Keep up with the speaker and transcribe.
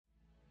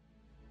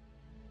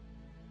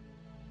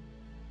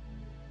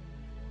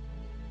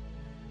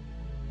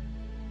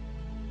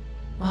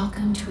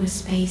Welcome to a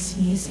space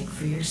music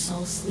for your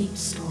soul sleep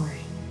story.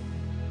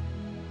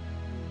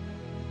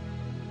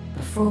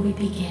 Before we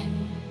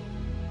begin,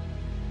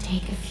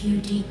 take a few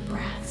deep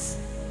breaths.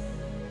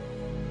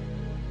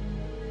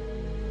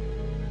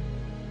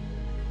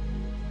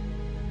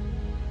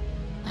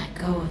 Let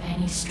go of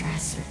any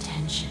stress or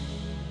tension.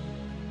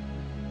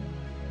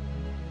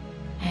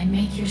 And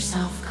make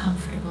yourself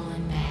comfortable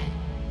in bed.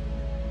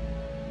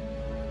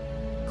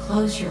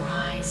 Close your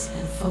eyes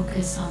and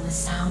focus on the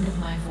sound of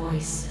my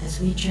voice as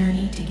we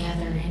journey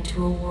together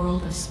into a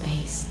world of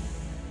space,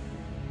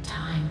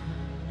 time,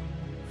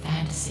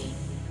 fantasy,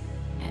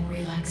 and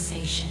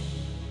relaxation.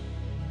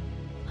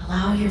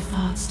 Allow your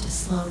thoughts to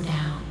slow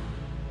down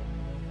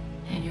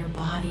and your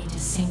body to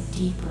sink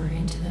deeper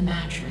into the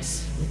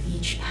mattress with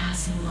each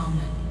passing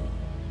moment.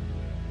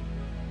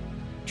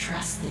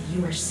 Trust that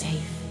you are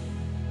safe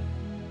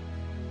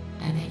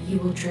and that you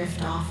will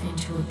drift off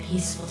into a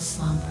peaceful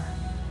slumber.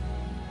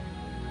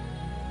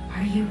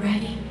 Are you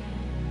ready?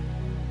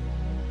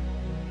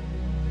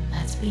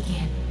 Let's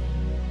begin.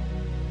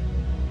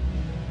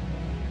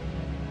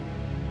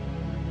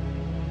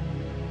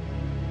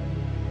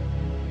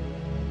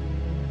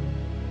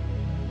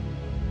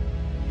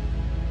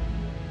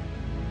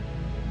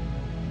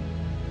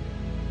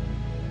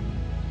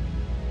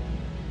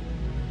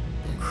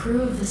 The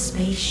crew of the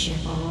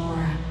spaceship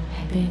Aurora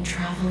had been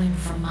traveling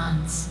for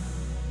months,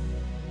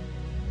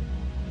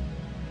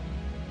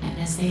 and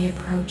as they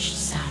approached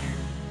Saturn,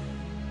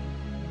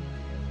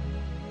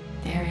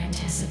 their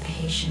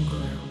anticipation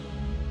grew.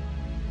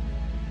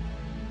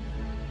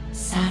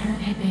 Saturn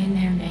had been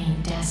their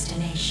main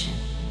destination.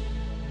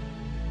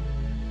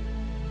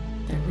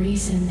 The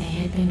reason they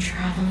had been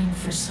traveling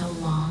for so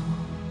long.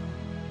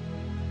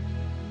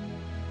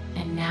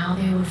 And now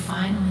they were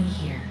finally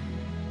here.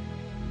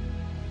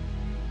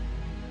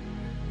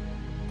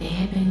 They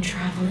had been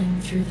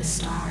traveling through the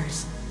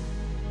stars,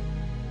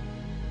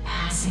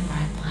 passing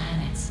by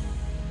planets,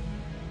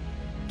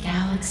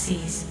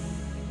 galaxies,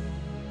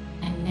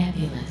 and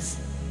nebulas,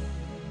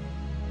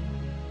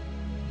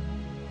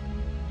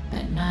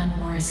 but none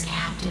were as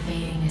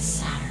captivating as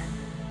Saturn.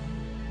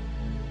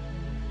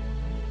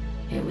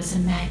 It was a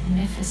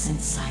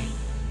magnificent sight.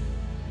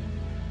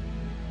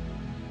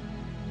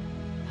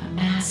 A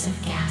massive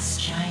gas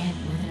giant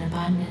with an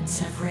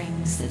abundance of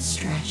rings that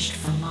stretched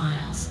for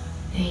miles.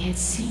 They had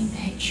seen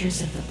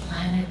pictures of the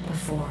planet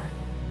before,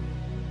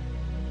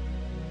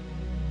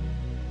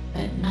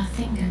 but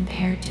nothing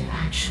compared to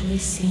actually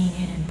seeing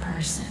it in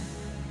person.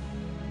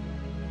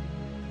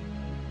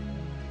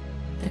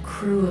 The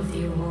crew of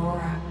the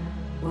Aurora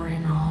were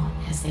in awe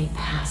as they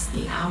passed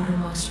the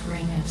outermost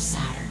ring of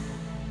Saturn.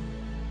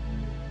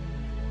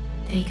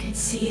 They could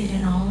see it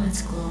in all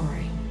its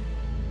glory.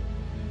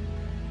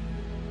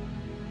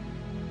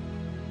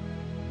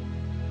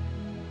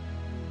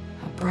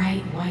 A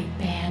bright white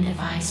band of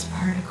ice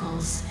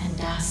particles and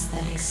dust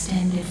that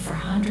extended for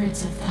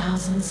hundreds of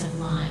thousands of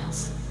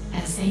miles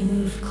as they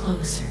moved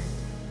closer.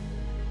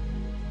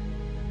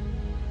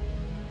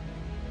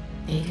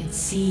 They could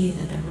see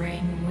that the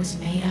ring was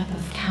made up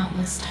of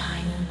countless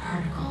tiny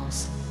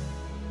particles,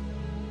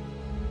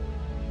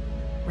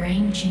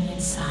 ranging in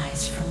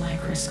size from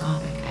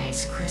microscopic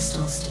ice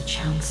crystals to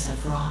chunks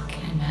of rock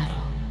and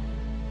metal.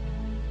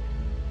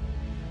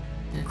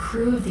 The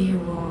crew of the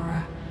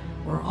Aurora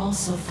were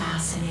also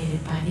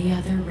fascinated by the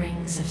other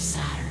rings of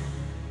Saturn.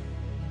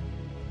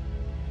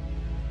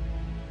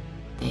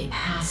 They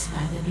passed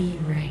by the B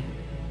ring,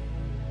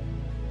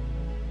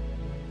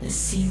 the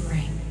C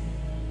ring,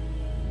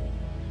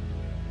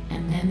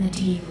 and then the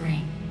D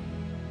ring,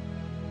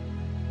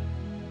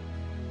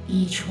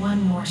 each one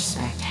more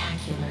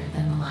spectacular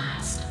than the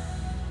last.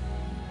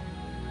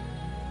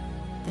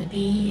 The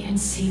B and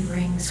C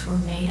rings were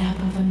made up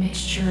of a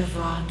mixture of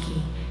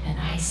rocky and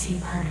icy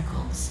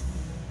particles,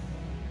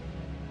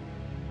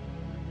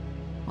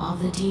 while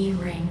the D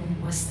ring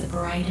was the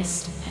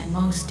brightest and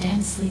most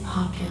densely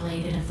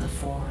populated of the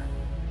four.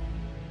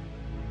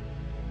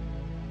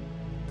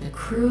 The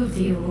crew of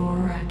the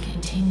Aurora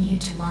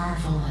continued to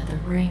marvel at the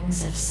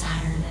rings of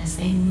Saturn as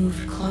they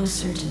moved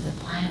closer to the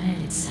planet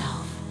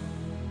itself.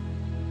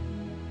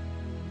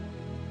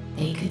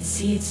 They could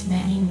see its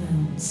many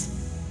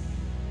moons,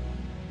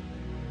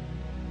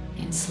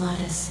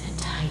 Enceladus and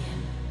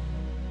Titan,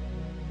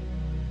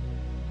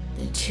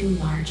 the two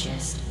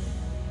largest,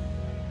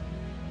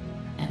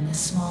 and the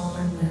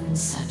smaller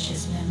moons such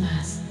as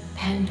Mimas,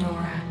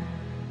 Pandora,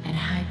 and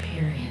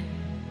Hyperion.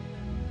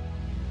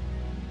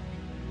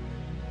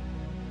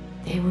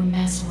 They were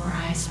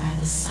mesmerized by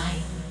the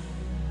sight,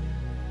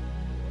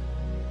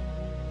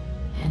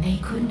 and they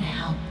couldn't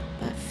help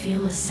but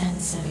feel a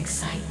sense of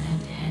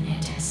excitement and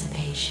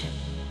anticipation.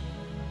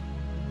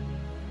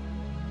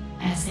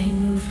 As they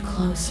moved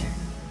closer,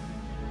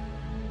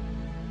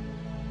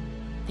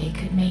 they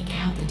could make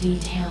out the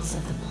details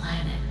of the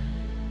planet,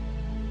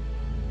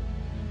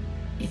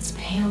 its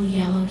pale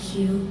yellow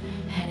hue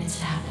and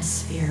its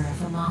atmosphere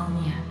of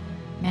ammonia,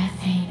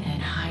 methane,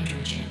 and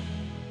hydrogen.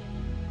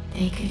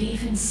 They could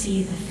even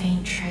see the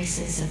faint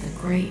traces of the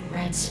great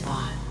red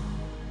spot,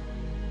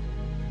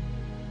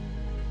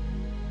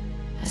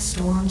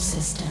 storm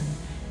system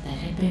that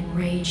had been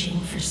raging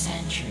for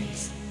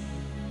centuries.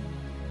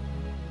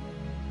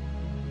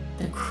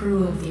 The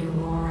crew of the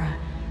Aurora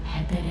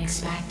had been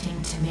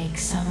expecting to make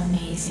some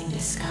amazing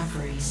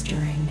discoveries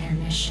during their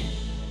mission.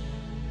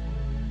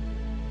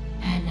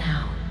 And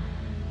now,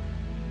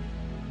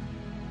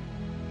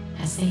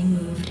 as they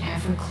moved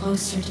ever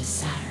closer to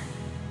Saturn,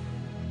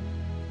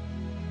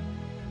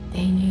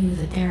 they knew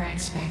that their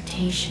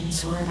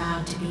expectations were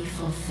about to be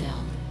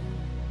fulfilled.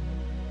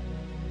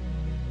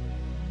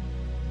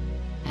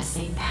 As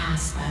they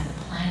passed by the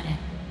planet,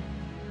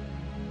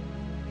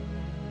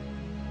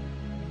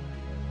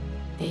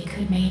 they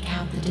could make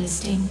out the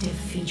distinctive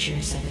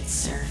features of its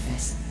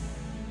surface.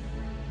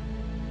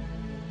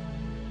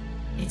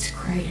 Its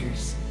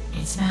craters,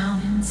 its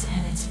mountains,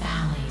 and its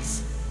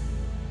valleys,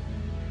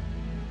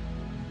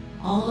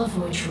 all of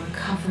which were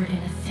covered in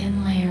a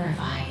thin layer of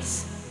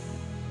ice.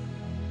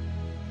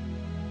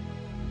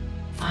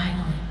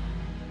 Finally,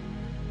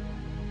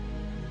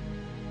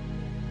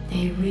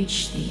 they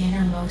reached the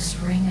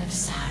innermost ring of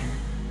Saturn,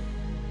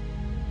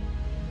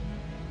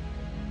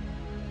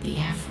 the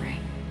F ring.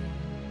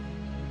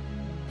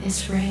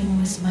 This ring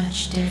was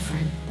much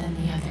different than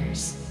the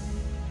others.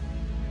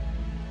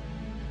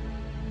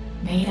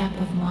 Made up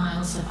of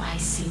miles of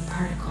icy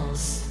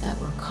particles that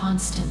were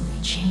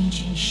constantly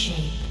changing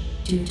shape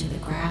due to the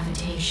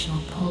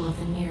gravitational pull of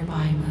the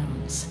nearby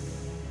moons.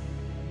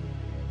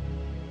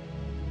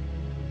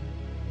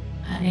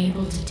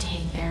 Unable to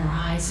take their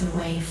eyes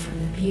away from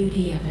the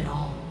beauty of it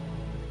all,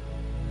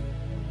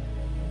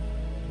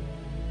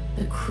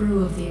 the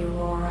crew of the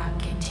Aurora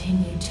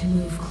continued to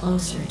move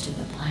closer to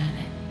the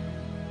planet.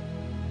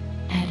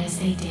 And as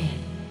they did,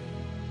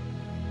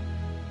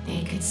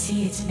 they could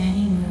see its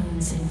many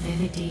moons in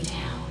vivid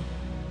detail.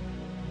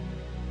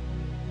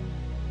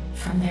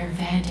 From their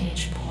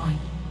vantage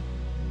point,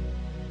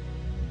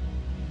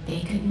 they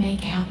could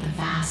make out the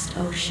vast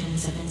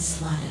oceans of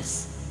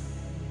Enceladus,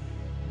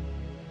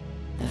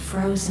 the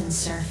frozen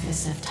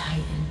surface of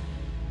Titan,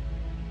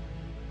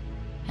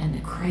 and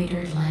the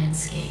cratered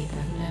landscape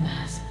of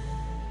Nemesis.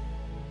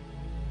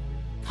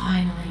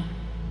 Finally,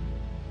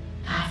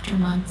 after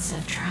months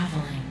of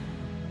traveling,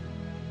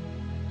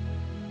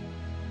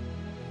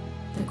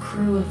 the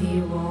crew of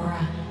the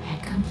Aurora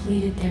had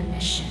completed their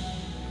mission.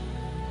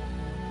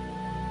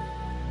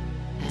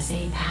 As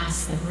they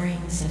passed the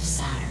rings of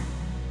Saturn,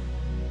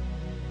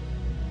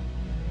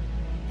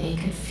 they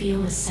could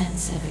feel a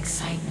sense of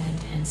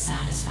excitement and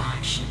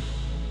satisfaction.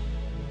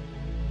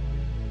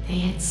 They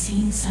had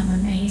seen some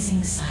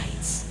amazing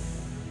sights,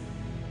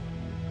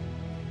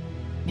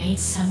 made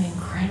some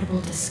incredible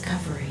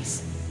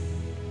discoveries,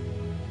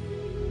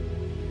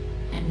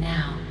 and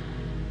now,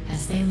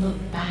 as they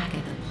looked back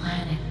at the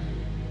planet,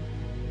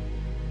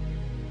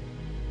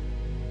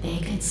 they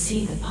could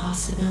see the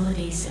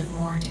possibilities of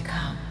more to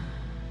come.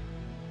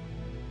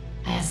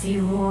 As the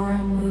Aurora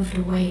moved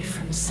away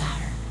from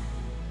Saturn,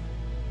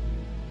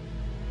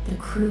 the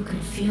crew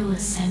could feel a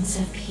sense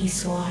of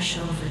peace wash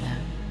over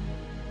them.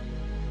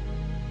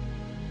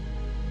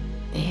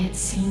 They had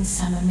seen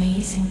some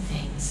amazing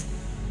things.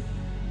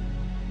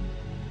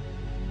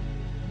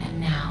 And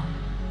now,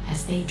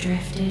 as they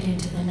drifted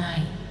into the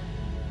night,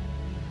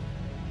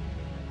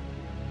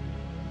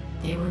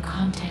 they were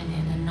content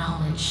in the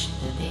knowledge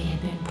that they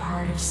had been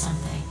part of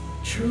something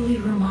truly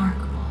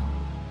remarkable.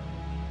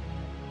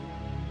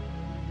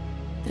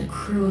 The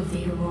crew of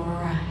the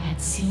Aurora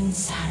had seen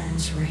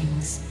Saturn's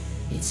rings,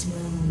 its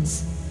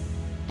moons,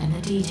 and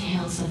the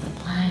details of the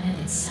planet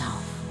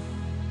itself.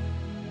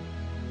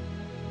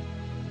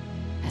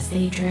 As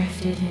they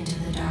drifted into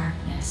the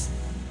darkness,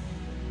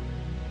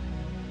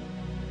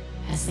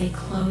 as they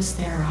closed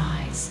their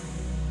eyes,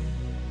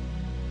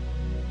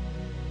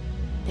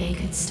 they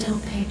could still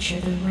picture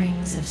the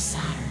rings of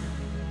Saturn,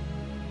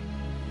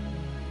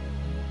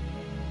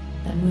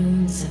 the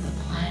moons of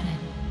the planet,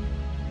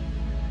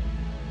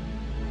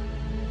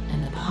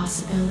 and the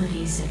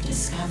possibilities of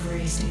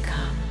discoveries to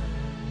come.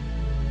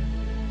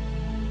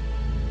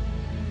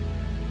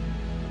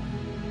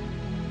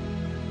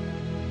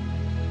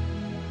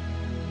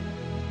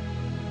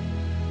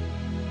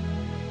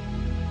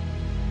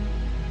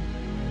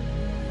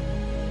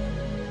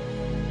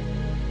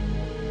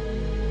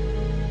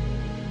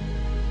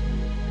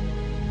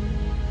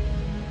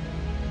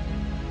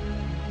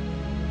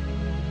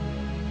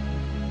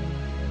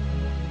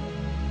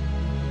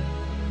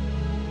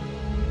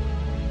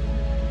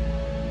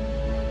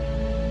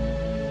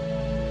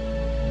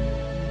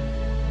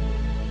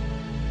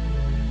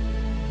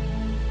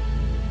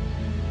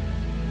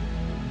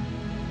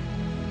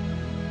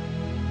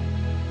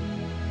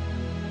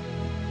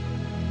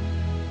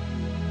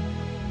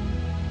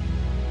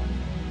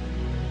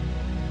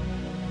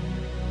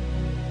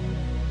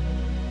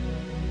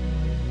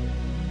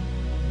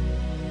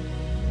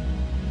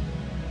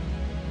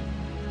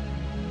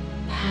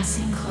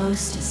 Passing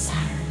close to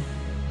Saturn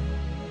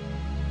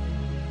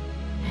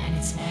and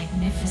its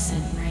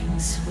magnificent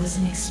rings was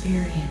an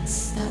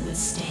experience that would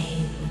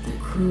stay with the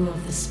crew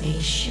of the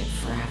spaceship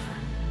forever.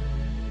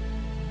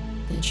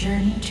 The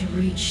journey to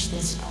reach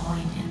this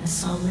point in the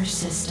solar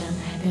system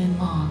had been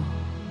long,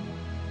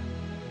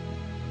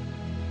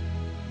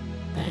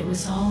 but it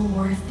was all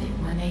worth it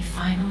when they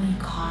finally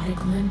caught a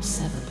glimpse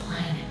of the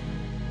planet.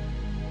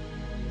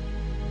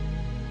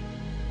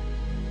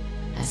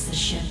 As the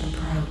ship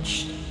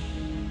approached,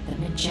 the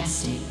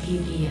majestic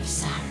beauty of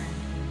Saturn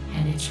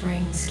and its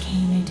rings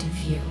came into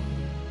view.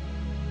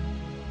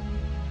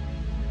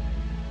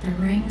 The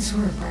rings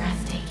were a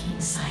breathtaking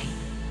sight,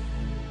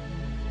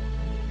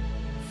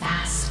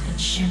 vast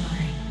and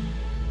shimmering,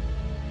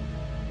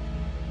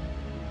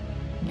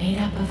 made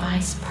up of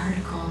ice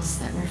particles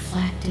that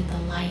reflected the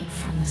light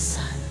from the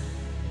sun.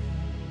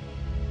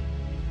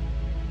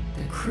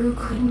 The crew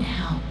couldn't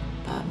help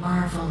but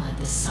marvel at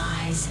the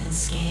size and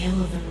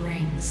scale of the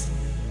rings,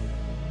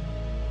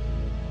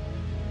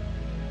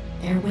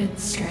 their width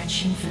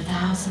stretching for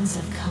thousands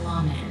of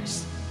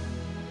kilometers.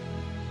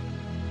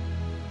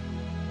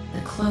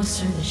 The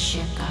closer the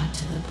ship got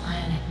to the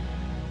planet,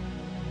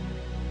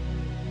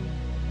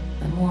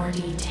 the more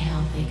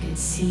detail they could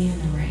see in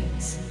the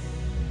rings.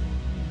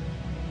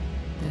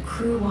 The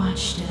crew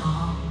watched in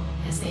awe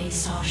as they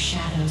saw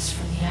shadows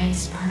from the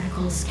ice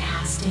particles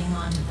casting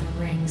onto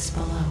the rings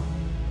below,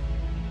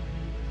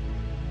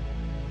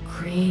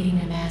 creating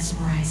a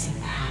mesmerizing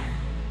pattern.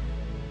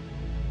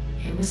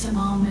 It was a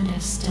moment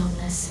of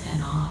stillness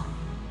and awe.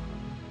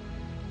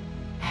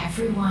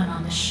 Everyone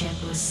on the ship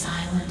was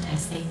silent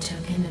as they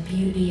took in the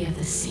beauty of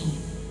the scene.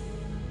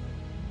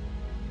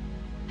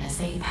 As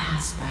they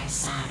passed by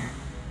Saturn,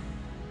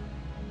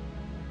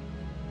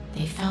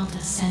 they felt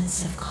a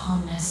sense of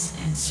calmness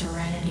and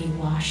serenity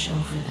wash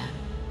over them.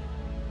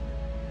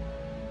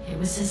 It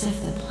was as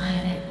if the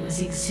planet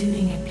was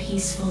exuding a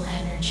peaceful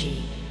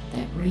energy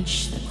that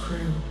reached the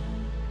crew,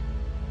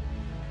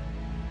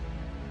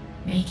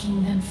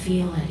 making them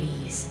feel at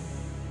ease.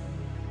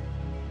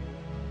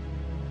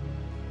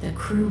 The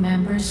crew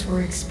members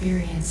were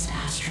experienced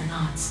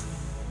astronauts,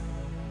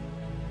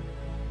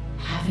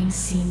 having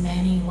seen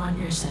many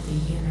wonders of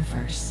the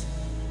universe.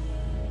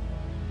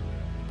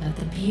 But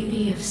the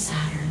beauty of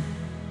Saturn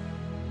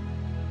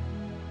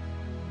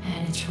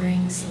and its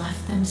rings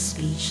left them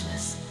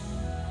speechless.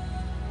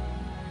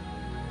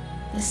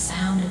 The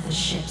sound of the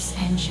ship's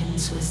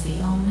engines was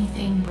the only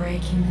thing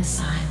breaking the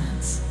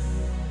silence,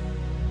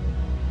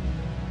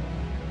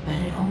 but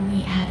it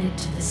only added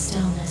to the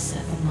stillness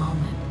of the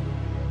moment.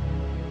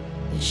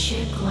 The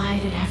ship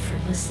glided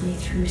effortlessly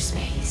through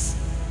space,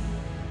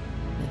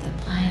 with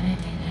the planet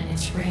and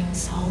its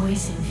rings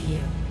always in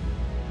view.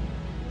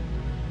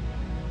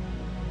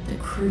 The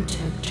crew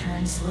took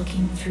turns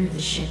looking through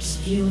the ship's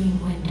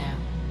viewing window,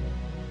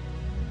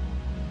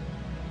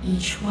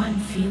 each one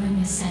feeling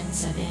a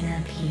sense of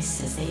inner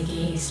peace as they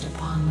gazed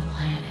upon the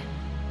planet.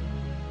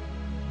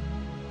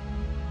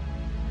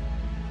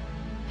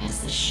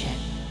 As the ship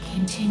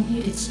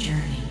continued its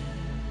journey,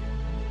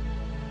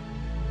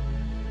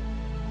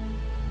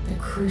 the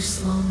crew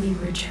slowly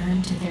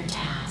returned to their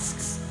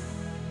tasks,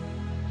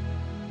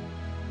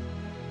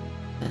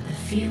 but the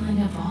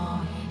feeling of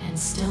awe and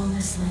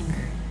stillness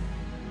lingered.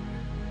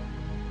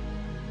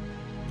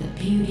 The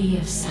beauty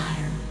of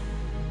Saturn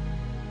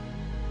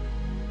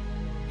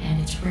and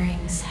its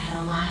rings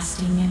had a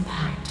lasting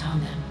impact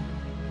on them,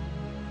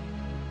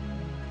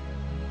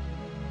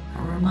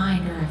 a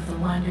reminder of the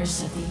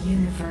wonders of the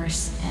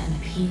universe and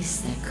the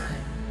peace that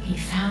could be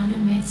found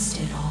amidst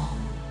it all.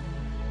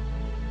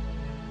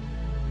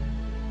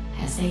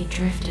 As they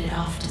drifted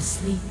off to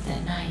sleep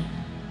that night,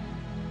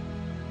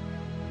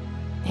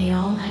 they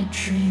all had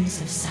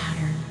dreams of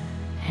Saturn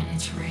and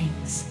its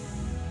rings,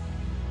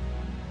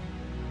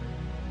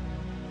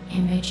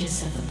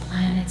 images of the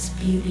planet's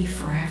beauty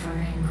forever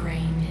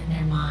ingrained in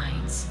their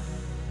minds.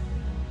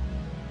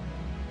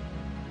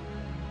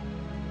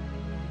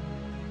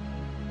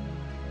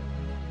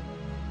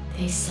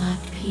 They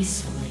slept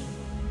peacefully,